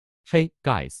Hey,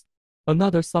 guys.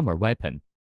 Another summer weapon.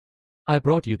 I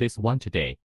brought you this one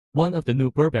today. One of the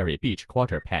new Burberry beach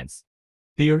quarter pants.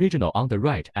 The original on the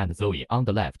right and ZOE on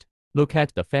the left. Look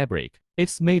at the fabric.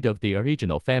 It's made of the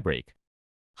original fabric.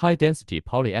 High-density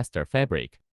polyester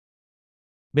fabric.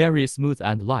 Very smooth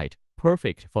and light,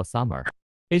 perfect for summer.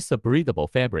 It's a breathable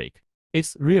fabric.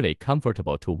 It's really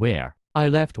comfortable to wear. I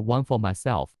left one for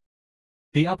myself.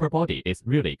 The upper body is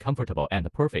really comfortable and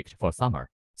perfect for summer.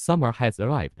 Summer has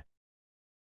arrived.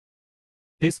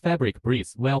 This fabric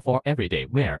breathes well for everyday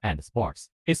wear and sports.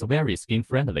 It's very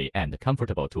skin-friendly and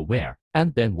comfortable to wear.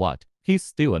 And then what? He's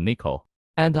still a nickel.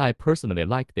 And I personally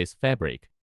like this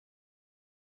fabric.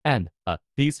 And,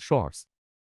 these shorts.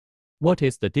 What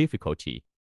is the difficulty?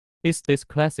 It's this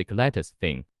classic lattice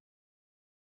thing.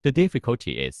 The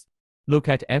difficulty is, look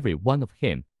at every one of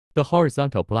him. The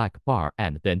horizontal black bar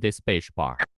and then this beige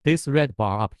bar. This red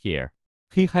bar up here.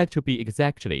 He had to be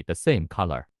exactly the same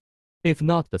color. If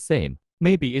not the same,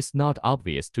 maybe it's not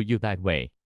obvious to you that way.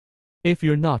 If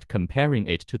you're not comparing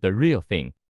it to the real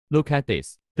thing, look at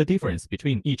this. The difference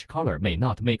between each color may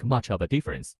not make much of a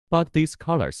difference, but these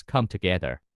colors come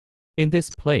together in this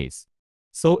place.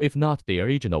 So if not the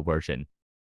original version,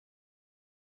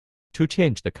 to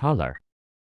change the color,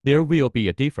 there will be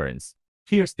a difference.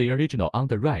 Here's the original on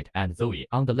the right and ZOE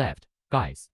on the left.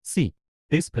 Guys, see,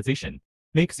 this position,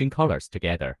 mixing colors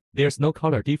together, there's no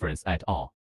color difference at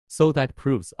all. So that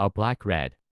proves our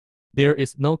black-red. There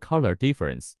is no color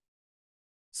difference.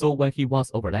 So when he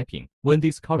was overlapping, when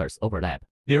these colors overlap,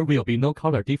 there will be no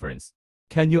color difference.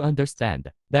 Can you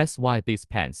understand? That's why these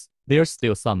pants, there's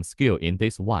still some skill in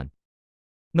this one.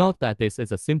 Not that this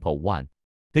is a simple one.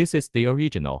 This is the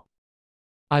original.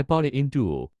 I bought it in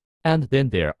duo. And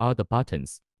then there are the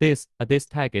buttons. This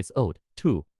tag is old,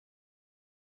 too.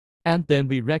 And then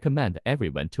we recommend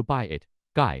everyone to buy it.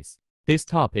 Guys, this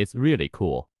top is really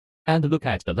cool. And look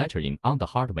at the lettering on the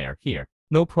hardware here.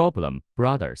 No problem,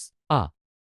 brothers.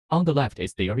 On the left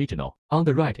is the original, on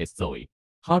the right is ZOE.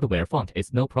 Hardware font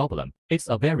is no problem. It's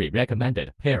a very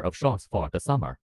recommended pair of shorts for the summer.